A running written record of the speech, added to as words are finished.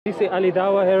You see Ali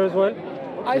Dawah here as well?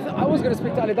 I was going to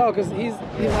speak to Ali Dawah because he's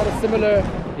had a similar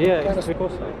Yeah, kind of. of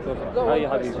course. Go How on. you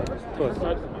Habib? Of course.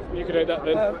 You could do that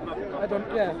then. I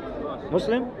don't. Yeah.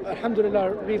 Muslim? Alhamdulillah,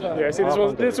 Revert. Yeah, see,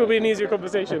 this will be an easier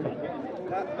conversation.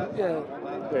 Yeah.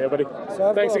 Yeah, buddy.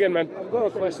 So Thanks again, man. I've got a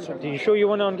question. Do you sure you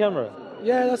want it on camera?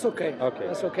 Yeah, that's okay. Okay.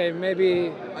 That's okay.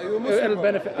 Maybe it'll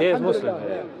benefit. Yeah, it's Muslim,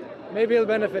 Alhamdulillah, Maybe it'll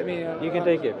benefit me. You can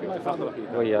take it. My family.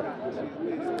 Oh yeah.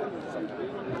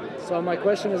 So my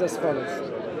question is as follows.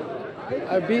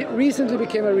 I recently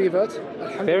became a revert.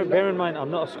 Bear in mind,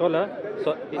 I'm not a scholar,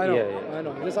 so I know. yeah. I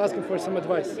know. Just asking for some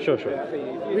advice. Sure.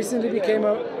 Recently became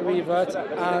a revert,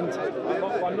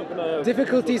 and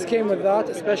difficulties came with that,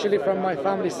 especially from my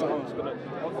family side.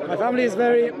 My family is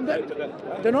they're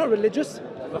not religious.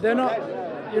 They're not,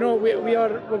 we are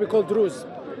what we call Druze.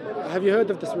 Have you heard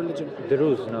of this religion? The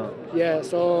rules, no. Yeah,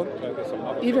 so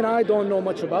even I don't know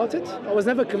much about it. I was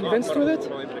never convinced with it,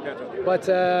 but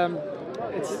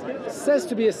it says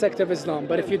to be a sect of Islam.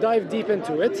 But if you dive deep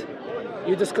into it,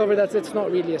 you discover that it's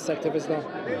not really a sect of Islam.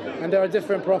 And there are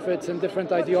different prophets and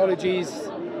different ideologies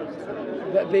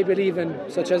that they believe in,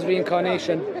 such as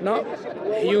reincarnation, not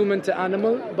human to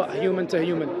animal, but human to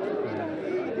human.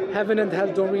 Heaven and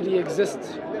hell don't really exist.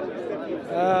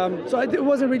 So it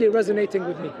wasn't really resonating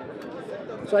with me.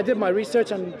 So I did my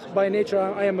research, and by nature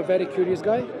I am a very curious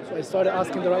guy. So I started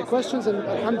asking the right questions, and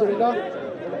alhamdulillah.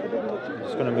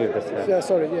 Just gonna move this here. Yeah,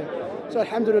 sorry, yeah. So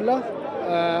alhamdulillah,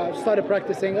 I started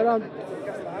practicing around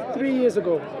 3 years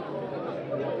ago.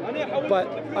 But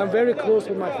I'm very close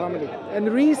with my family.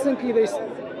 And recently,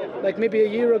 like maybe a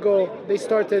year ago, they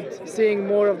started seeing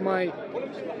more of my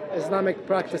Islamic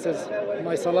practices.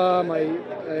 My salah, my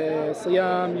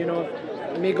siyam,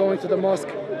 me going to the mosque.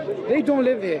 They don't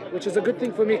live here, which is a good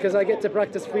thing for me because I get to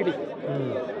practice freely.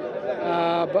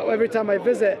 But every time I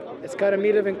visit, it's kind of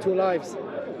me living two lives.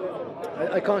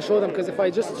 I can't show them, because if I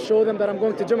just show them that I'm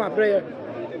going to Jummah prayer,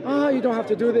 you don't have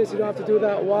to do this, you don't have to do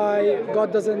that. Why?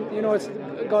 God doesn't,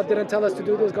 God didn't tell us to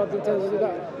do this, God didn't tell us to do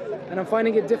that. And I'm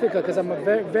finding it difficult because I'm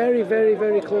very, very, very,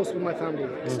 very close with my family,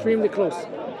 extremely close.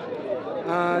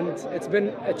 And it's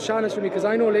been a challenge for me because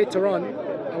I know later on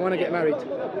I want to get married.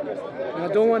 And I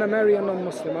don't want to marry a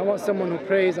non-Muslim. I want someone who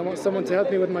prays. I want someone to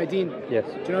help me with my deen. Yes.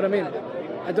 Do you know what I mean?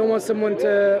 I don't want someone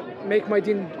to make my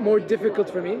deen more difficult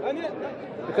for me,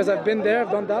 because I've been there, I've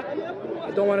done that.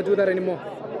 I don't want to do that anymore.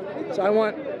 So I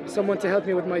want someone to help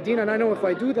me with my deen, and I know if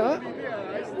I do that,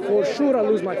 for sure I'll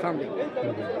lose my family.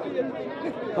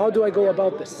 How do I go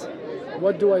about this?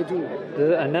 What do I do?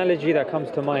 The analogy that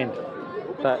comes to mind,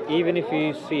 that even if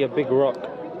you see a big rock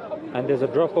and there's a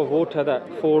drop of water that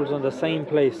falls on the same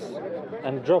place,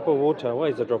 and a drop of water,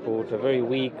 what is a drop of water? Very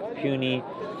weak, puny.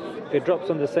 If it drops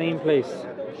on the same place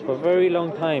for a very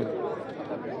long time,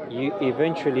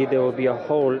 eventually there will be a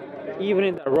hole, even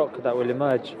in that rock, that will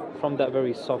emerge from that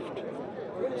very soft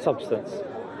substance.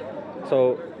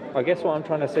 So I guess what I'm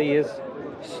trying to say is,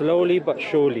 slowly but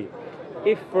surely.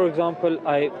 If, for example,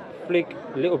 I flick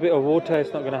a little bit of water,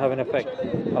 it's not going to have an effect.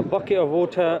 A bucket of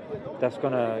water, that's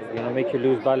going to make you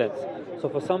lose balance. So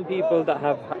for some people that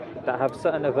have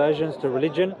certain aversions to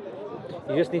religion,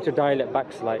 you just need to dial it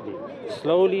back slightly.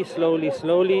 Slowly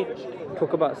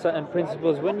talk about certain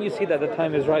principles when you see that the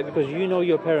time is right, because you know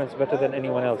your parents better than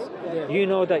anyone else. Yeah. You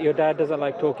know that your dad doesn't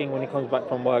like talking when he comes back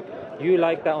from work. You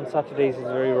like that on Saturdays he's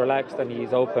very relaxed and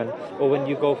he's open. Or when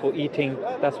you go for eating,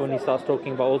 that's when he starts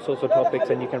talking about all sorts of topics,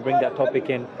 and you can bring that topic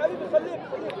in.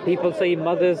 People say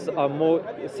mothers are more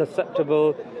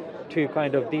susceptible to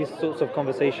kind of these sorts of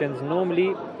conversations.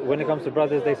 Normally, when it comes to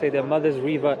brothers, they say their mothers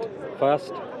revert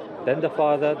first, then the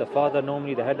father. The father,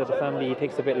 normally the head of the family, he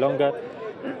takes a bit longer.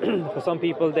 For some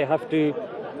people, they have to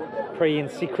pray in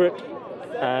secret,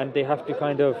 and they have to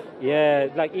kind of,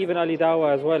 like even Ali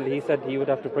Dawah as well, he said he would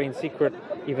have to pray in secret.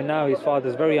 Even now, his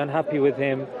father's very unhappy with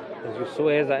him, he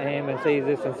swears at him and says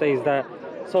this and says that.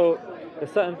 So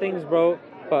there's certain things, bro,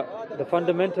 but the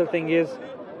fundamental thing is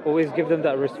always give them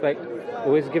that respect,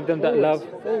 always give them that love.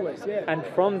 Always, yeah. And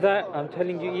from that, I'm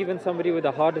telling you, even somebody with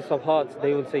the hardest of hearts,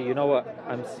 they will say, you know what,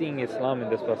 I'm seeing Islam in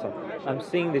this person. I'm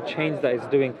seeing the change that it's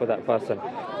doing for that person.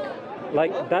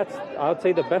 Like, that's, I would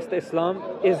say the best Islam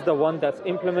is the one that's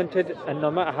implemented, and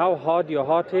no matter how hard your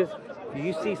heart is,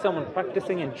 you see someone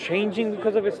practicing and changing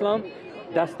because of Islam,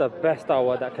 that's the best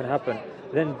dawah that can happen.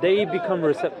 Then they become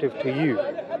receptive to you.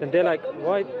 Then they're like,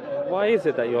 why is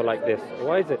it that you're like this?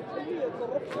 Why is it?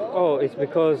 Oh, it's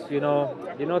because you know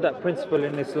that principle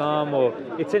in Islam, or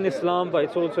it's in Islam but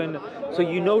it's also in, so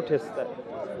you notice that.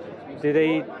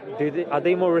 Are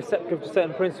they more receptive to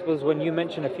certain principles when you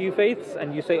mention a few faiths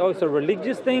and you say, oh, it's a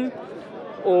religious thing?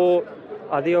 Or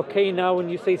are they okay now when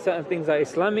you say certain things like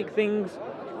Islamic things?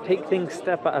 take things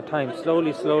step at a time,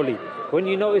 slowly, slowly. When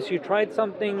you notice you tried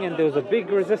something and there was a big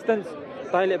resistance,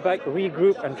 dial it back,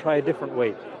 regroup, and try a different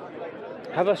way.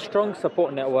 Have a strong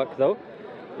support network though.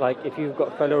 Like if you've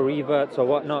got fellow reverts or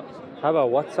whatnot, have a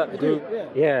WhatsApp group.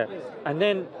 Yeah. And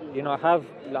then, have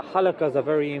halakas are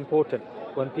very important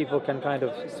when people can kind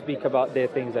of speak about their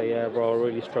things like, yeah, bro,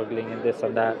 really struggling in this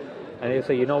and that. And they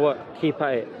say, you know what, keep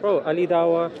at it. Bro, Ali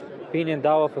Dawah, been in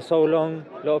Dawah for so long.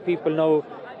 A lot of people know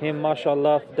him,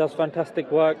 mashallah, does fantastic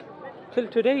work. Till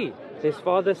today, his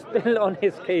father's still on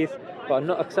his case, but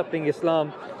not accepting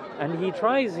Islam. And he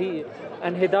tries,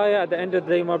 and hidayah at the end of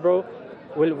the day, my bro,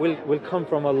 will come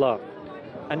from Allah.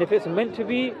 And if it's meant to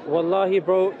be, wallahi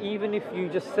bro, even if you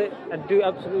just sit and do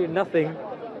absolutely nothing,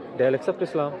 they'll accept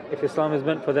Islam, if Islam is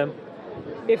meant for them.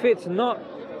 If it's not,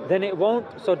 then it won't.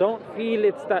 So don't feel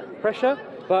it's that pressure,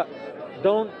 but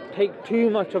don't take too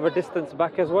much of a distance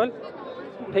back as well.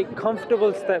 Take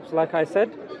comfortable steps, like I said.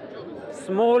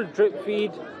 Small drip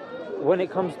feed when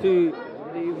it comes to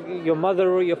your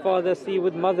mother or your father. See,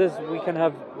 with mothers we can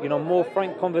have more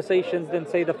frank conversations than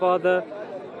say the father.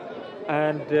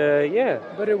 And yeah.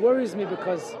 But it worries me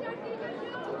because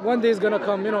one day is gonna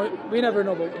come, we never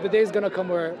know, but the day is gonna come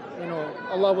where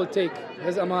Allah will take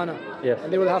His amana. Yes.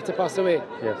 And they will have to pass away.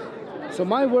 Yes. So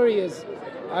my worry is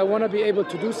I want to be able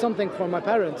to do something for my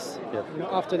parents. Yes.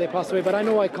 After they pass away, but I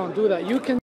know I can't do that. You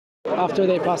can after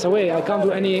they pass away. I can't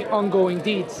do any ongoing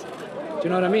deeds. Do you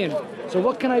know what I mean? So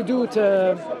what can I do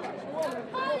to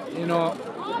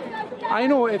I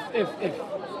know if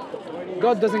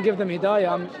God doesn't give them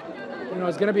hidayah,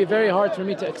 it's going to be very hard for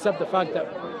me to accept the fact that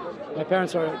my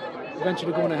parents are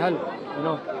eventually going to hell,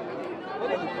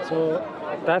 So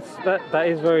that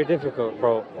is very difficult,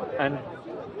 bro. And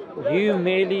you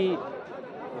merely,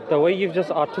 the way you've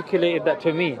just articulated that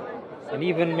to me, and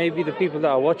even maybe the people that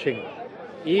are watching,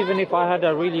 even if I had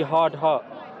a really hard heart,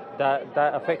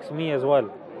 that affects me as well.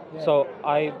 Yeah. So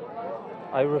I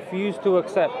refuse to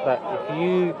accept that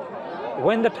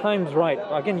when the time's right,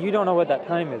 again, you don't know what that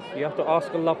time is. You have to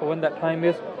ask Allah for when that time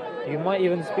is. You might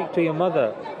even speak to your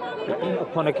mother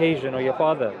upon occasion, or your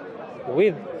father,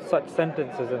 with such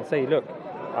sentences and say, look,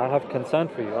 I have concern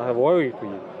for you, I have worry for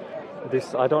you.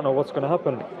 I don't know what's going to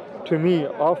happen to me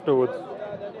afterwards.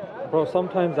 Bro,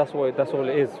 sometimes that's all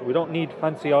it is. We don't need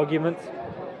fancy arguments,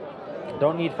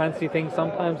 don't need fancy things.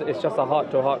 Sometimes it's just a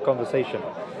heart-to-heart conversation.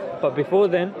 But before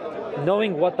then,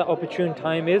 knowing what the opportune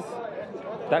time is,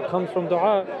 that comes from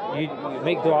dua. You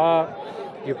make dua,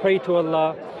 you pray to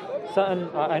Allah.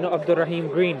 I know Abdul Rahim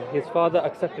Green, his father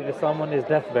accepted Islam on his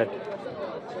deathbed,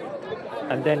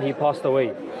 and then he passed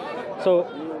away. So,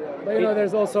 but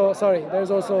there's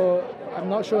also, I'm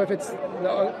not sure if it's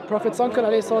the Prophet's uncle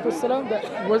ﷺ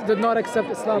that did not accept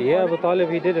Islam. Yeah, Abu Talib,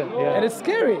 he didn't. Yeah. And it's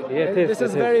scary. Yeah, this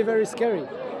is very, very scary.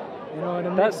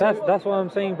 That's what I'm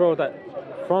saying, bro. That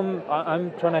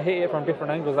I'm trying to hit it from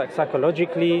different angles, like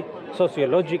psychologically,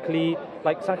 sociologically.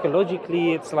 Like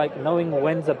psychologically, it's like knowing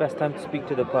when's the best time to speak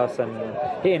to the person,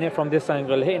 hitting it from this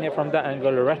angle, hitting it from that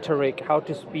angle, rhetoric, how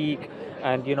to speak,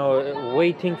 and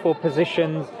waiting for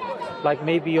positions. Like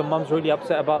maybe your mom's really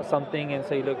upset about something and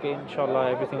say, look, inshallah,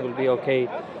 everything will be okay.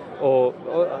 Or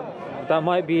that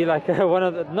might be like one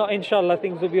of the, not inshallah,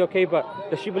 things will be okay, but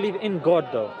does she believe in God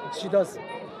though? She does.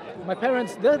 My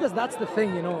parents, that's the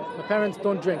thing, my parents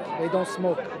don't drink, they don't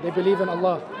smoke, they believe in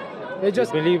Allah. They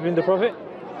just believe in the Prophet?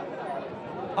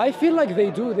 I feel like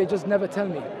they do, they just never tell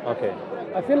me. Okay.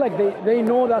 I feel like they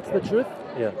know that's the truth.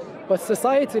 Yes. But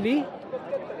societally,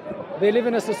 they live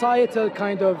in a societal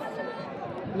kind of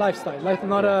lifestyle, like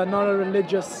not a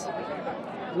religious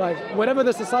life. Whatever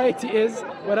the society is,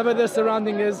 whatever their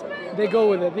surrounding is, they go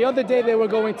with it. The other day they were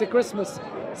going to Christmas,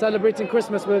 celebrating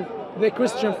Christmas with their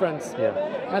Christian friends. Yeah.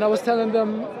 And I was telling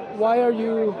them, why are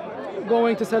you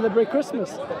going to celebrate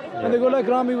Christmas? Yeah. And they go like,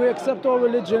 Rami, we accept all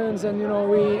religions, and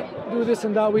we do this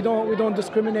and that, we don't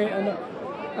discriminate.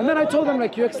 And then I told them,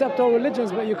 like, you accept all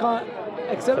religions, but you can't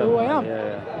accept who I am.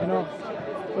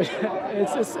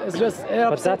 It's just, it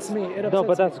upsets me.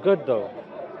 But that's good though.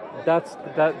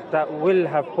 That will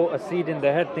have put a seed in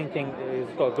their head thinking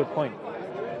he's got a good point.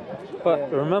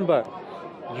 But remember,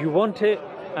 you want it,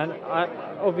 and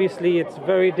obviously it's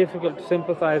very difficult to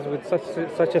sympathize with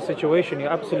such a situation.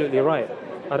 You're absolutely right.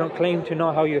 I don't claim to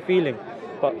know how you're feeling,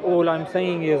 but all I'm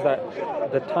saying is that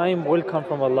the time will come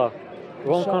from Allah. It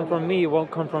won't come from me, it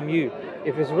won't come from you.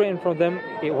 If it's written from them,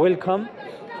 it will come.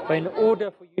 But in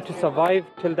order for you to survive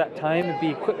till that time and be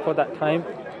equipped for that time,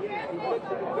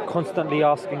 constantly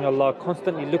asking Allah,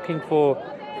 constantly looking for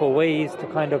ways to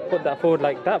kind of put that forward.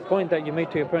 Like that point that you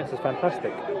made to your parents is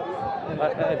fantastic.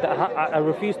 I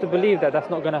refuse to believe that that's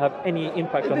not going to have any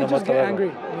impact on They them just get whatsoever.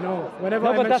 angry, you know. Whenever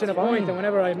No, I but mention that's a point fine. and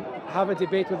whenever I have a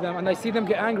debate with them and I see them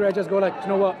get angry, I just go like, you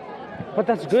know what? But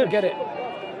that's good. Forget it.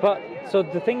 But so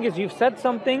the thing is, you've said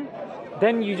something,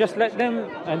 then you just let them,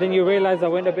 and then you realize I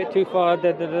went a bit too far.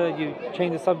 You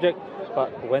change the subject.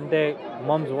 But when their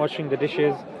mom's washing the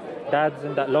dishes, dad's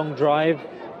in that long drive,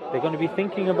 they're going to be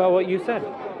thinking about what you said.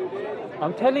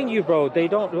 I'm telling you, bro, they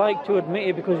don't like to admit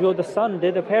it because you're the son,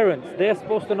 they're the parents. They're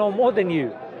supposed to know more than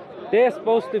you. They're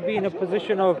supposed to be in a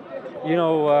position of,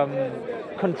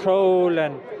 control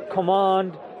and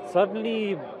command.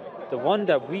 Suddenly, the one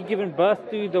that we given birth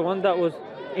to, the one that was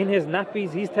in his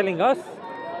nappies, he's telling us.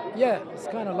 Yeah, it's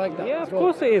kind of like that. Yeah, as of well.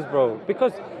 course it is, bro.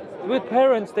 Because with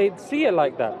parents, they see it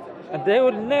like that. And they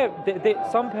will never,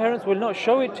 some parents will not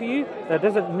show it to you. That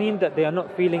doesn't mean that they are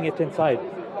not feeling it inside.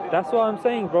 That's what I'm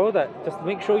saying, bro, that just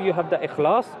make sure you have that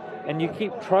ikhlas and you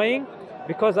keep trying,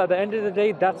 because at the end of the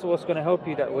day, that's what's going to help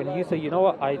you. That when you say, you know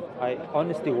what, I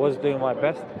honestly was doing my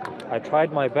best, I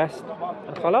tried my best,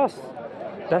 and khalas,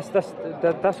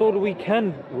 that's all we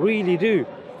can really do.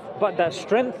 But that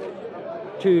strength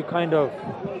to kind of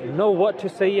know what to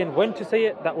say and when to say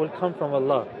it, that will come from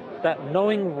Allah. That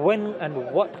knowing when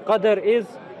and what qadr is,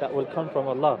 that will come from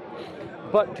Allah.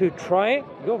 But to try,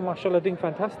 you're mashallah doing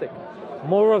fantastic.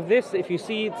 More of this. If you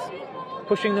see it's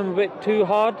pushing them a bit too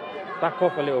hard, back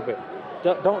off a little bit.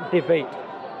 Don't debate.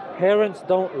 Parents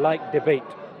don't like debate.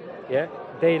 Yeah,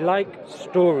 they like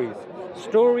stories.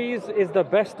 Stories is the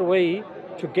best way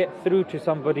to get through to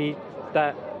somebody,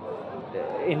 that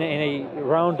in a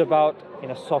roundabout,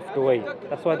 in a soft way.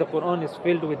 That's why the Quran is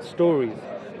filled with stories.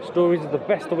 Stories is the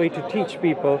best way to teach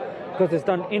people, because it's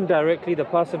done indirectly. The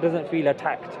person doesn't feel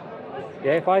attacked.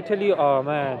 Yeah, if I tell you, oh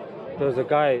man, there was a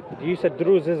guy, you said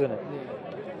Druze, isn't it?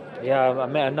 Yeah, I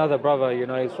met another brother,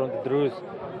 he's from the Druze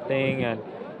thing, and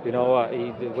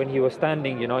when he was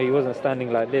standing, he wasn't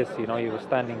standing like this, he was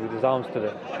standing with his arms to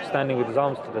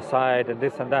the side and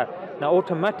this and that. Now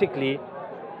automatically,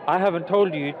 I haven't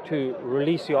told you to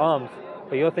release your arms,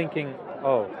 but you're thinking,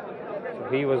 oh, so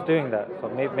he was doing that, so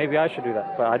maybe I should do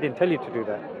that, but I didn't tell you to do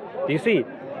that. Do you see?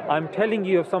 I'm telling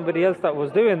you of somebody else that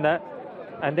was doing that,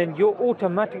 and then you're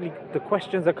automatically, the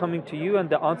questions are coming to you and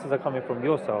the answers are coming from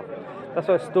yourself. That's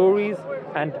why stories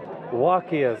and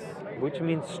waqiyas, which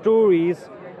means stories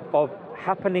of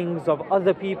happenings of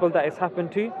other people that it's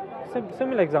happened to.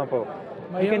 Similar example.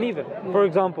 You can even, for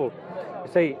example,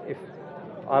 say if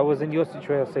I was in your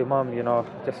situation, I'd say, Mom,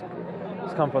 just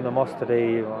come from the mosque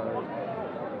today.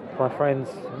 My friend's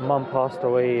mum passed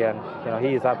away, and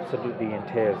he is absolutely in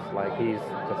tears. Like he's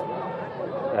just,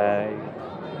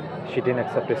 she didn't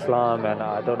accept Islam, and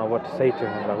I don't know what to say to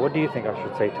him. Like, what do you think I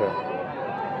should say to her?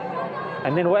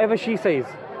 And then whatever she says,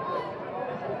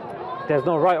 there's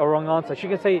no right or wrong answer. She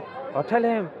can say, "I'll tell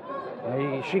him.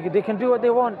 They can do what they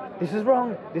want. This is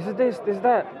wrong. This is this is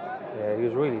that." Yeah, he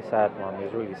was really sad, Mom. He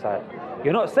was really sad.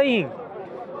 You're not saying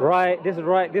right, this is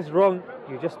wrong.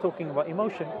 You're just talking about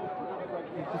emotion.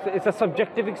 It's a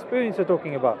subjective experience you're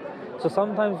talking about. So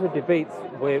sometimes with debates,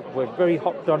 we're very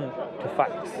hopped on to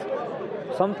facts.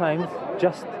 Sometimes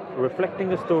just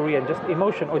reflecting a story and just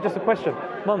emotion, or just a question.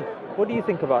 Mom, what do you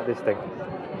think about this thing?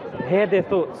 Hear their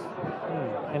thoughts.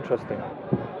 Interesting.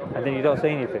 And then you don't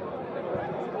say anything.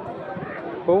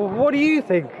 Well, what do you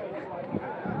think?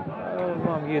 Oh,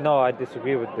 Mom, I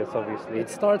disagree with this, obviously. It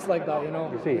starts like that,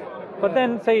 You see. But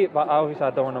then say, but obviously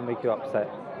I don't want to make you upset.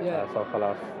 Yeah. So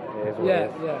khalas. Yeah.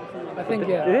 I think,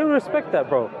 They respect that,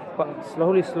 bro. But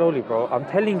slowly, bro. I'm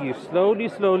telling you,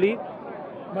 slowly.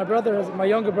 My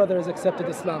younger brother has accepted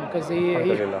Islam because he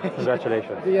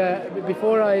Congratulations. Yeah,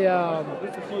 before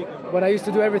when I used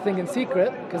to do everything in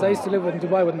secret, because I used to live in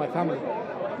Dubai with my family.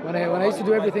 When I used to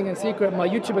do everything in secret, my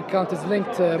YouTube account is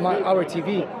linked to our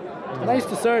TV. And I used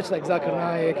to search like Zakir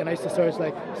Naik, and I used to search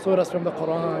like surahs from the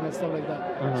Quran and stuff like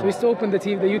that. So he used to open the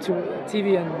YouTube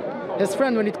TV, and his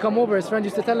friend, when he'd come over, his friend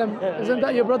used to tell him, "Isn't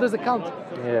that your brother's account?"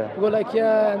 Yeah. We go like,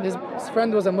 "Yeah," and his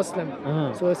friend was a Muslim.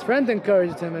 So his friend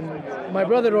encouraged him, and my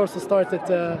brother also started,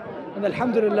 and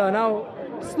alhamdulillah, now,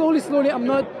 slowly,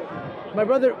 my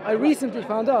brother, I recently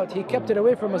found out, he kept it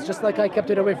away from us just like I kept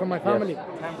it away from my family. Yes.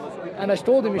 And I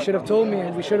told him, you should have told me,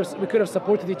 and we could have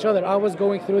supported each other. I was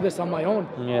going through this on my own.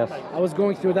 Yes. I was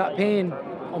going through that pain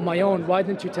on my own. Why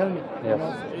didn't you tell me?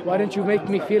 Yes. Why didn't you make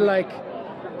me feel like,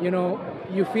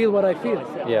 you feel what I feel?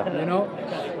 Yeah.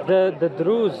 The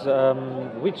Druze,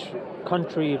 which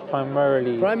country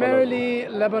primarily? Primarily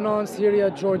Lebanon, Syria,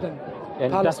 Jordan,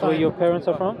 And Palestine. that's where your parents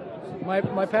are from?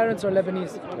 My parents are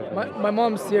Lebanese. My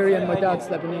mom's Syrian, my dad's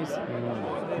Lebanese.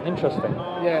 Interesting.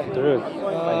 Yeah. There is.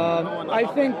 I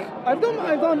think I've done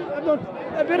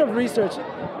a bit of research.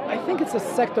 I think it's a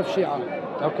sect of Shia.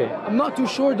 Okay. I'm not too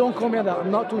sure. Don't call me on that.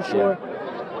 I'm not too sure.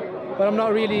 But I'm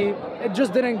not really. It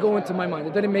just didn't go into my mind.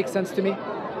 It didn't make sense to me.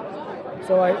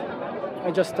 So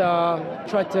I just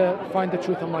tried to find the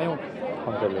truth on my own.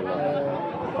 Alhamdulillah. And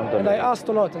I Alhamdulillah. asked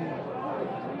a lot, and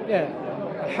yeah,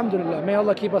 Alhamdulillah. May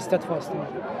Allah keep us steadfast.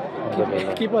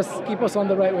 Alhamdulillah. Keep us on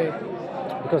the right way.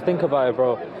 Because think about it,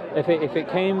 bro. If it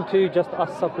came to just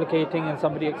us supplicating and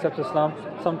somebody accepts Islam,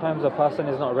 sometimes a person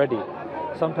is not ready.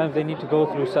 Sometimes they need to go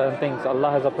through certain things.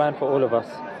 Allah has a plan for all of us.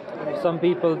 Some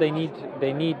people they need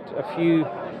a few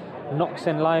knocks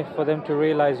in life for them to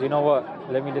realize, you know what,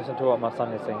 let me listen to what my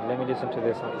son is saying, let me listen to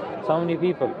this. So many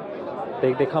people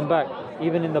they come back.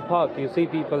 Even in the park you see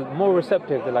people more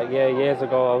receptive. They're like, yeah, years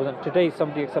ago I wasn't, today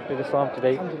somebody accepted Islam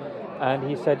today, and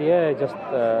he said, yeah, just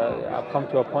I've come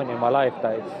to a point in my life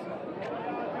that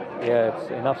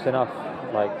it's enough's enough,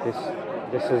 like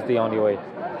this is the only way.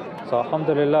 So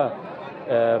alhamdulillah,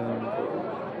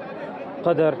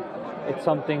 qadr, it's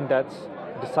something that's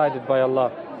decided by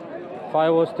Allah. If I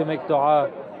was to make dua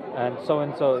and so,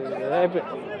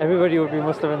 everybody would be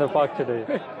Muslim in the park today.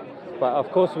 But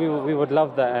of course we would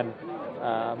love that, and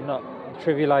I'm not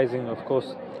trivializing, of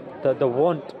course, the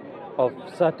want of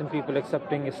certain people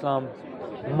accepting Islam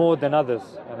more than others.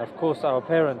 And of course our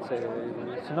parents,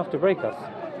 it's enough to break us.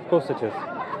 Of course it is.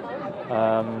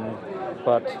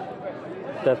 But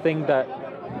the thing that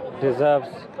deserves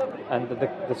and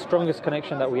the strongest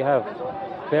connection that we have,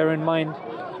 bear in mind,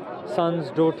 sons,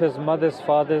 daughters, mothers,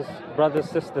 fathers, brothers,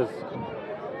 sisters,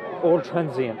 all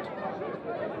transient.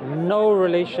 No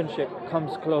relationship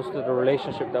comes close to the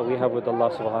relationship that we have with Allah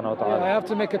subhanahu wa ta'ala. Yeah, I have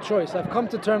to make a choice. I've come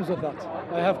to terms with that.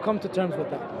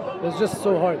 It's just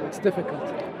so hard. It's difficult.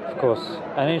 Of course.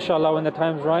 And inshallah, when the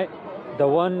time's right, the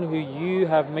one who you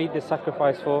have made the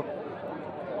sacrifice for,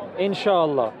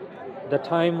 inshallah, the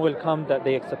time will come that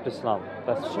they accept Islam.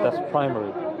 That's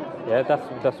primary. Yeah,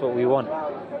 that's what we want.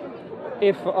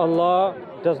 If Allah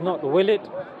does not will it,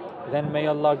 then may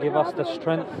Allah give us the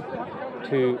strength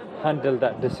to handle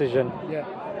that decision. Yeah.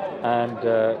 And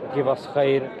give us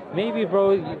khair. Maybe,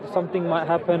 bro, something might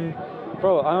happen.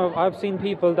 Bro, I've seen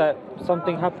people that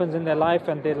something happens in their life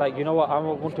and they're like, you know what, I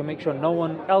want to make sure no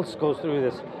one else goes through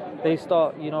this. They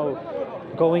start,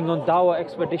 going on Dawah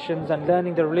expeditions and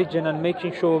learning the religion and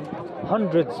making sure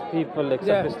hundreds of people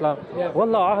accept Islam. Yeah.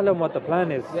 Wallahu a'lam what the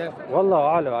plan is. Yeah.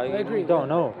 Wallahu a'lam, I agree. don't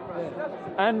know.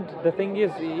 Yeah. And the thing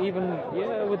is, even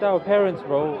with our parents,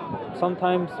 bro,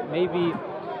 sometimes maybe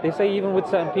they say even with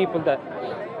certain people that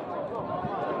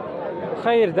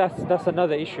khair, that's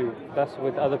another issue. That's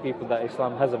with other people that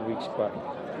Islam hasn't reached. But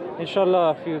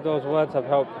inshallah, a few of those words have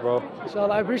helped, bro.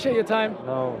 Inshallah, I appreciate your time.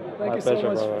 No, Thank my you pleasure, so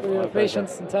much brother. for your My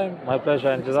patience pleasure. and time. My pleasure,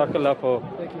 and jazakallah for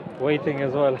Thank you. waiting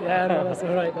as well. Yeah, no, that's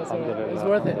all right. That's all right. It's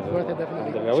worth it. It's worth it,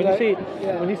 definitely.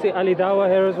 Alhamdulillah. When you see Ali Dawah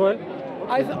here as well,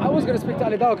 I was going to speak to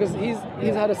Ali Dawah because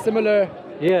he's had a similar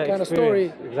kind of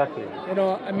story. Exactly.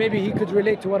 And maybe he could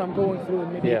relate to what I'm going through,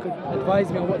 and maybe he could advise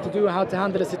me on what to do and how to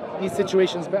handle these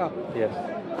situations better. Yes.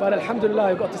 But alhamdulillah,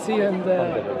 I got to see you, and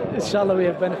inshallah we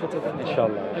have benefited. And,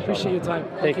 Inshallah. I appreciate your time.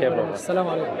 Take care, brother. Assalamu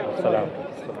alaikum. Salam.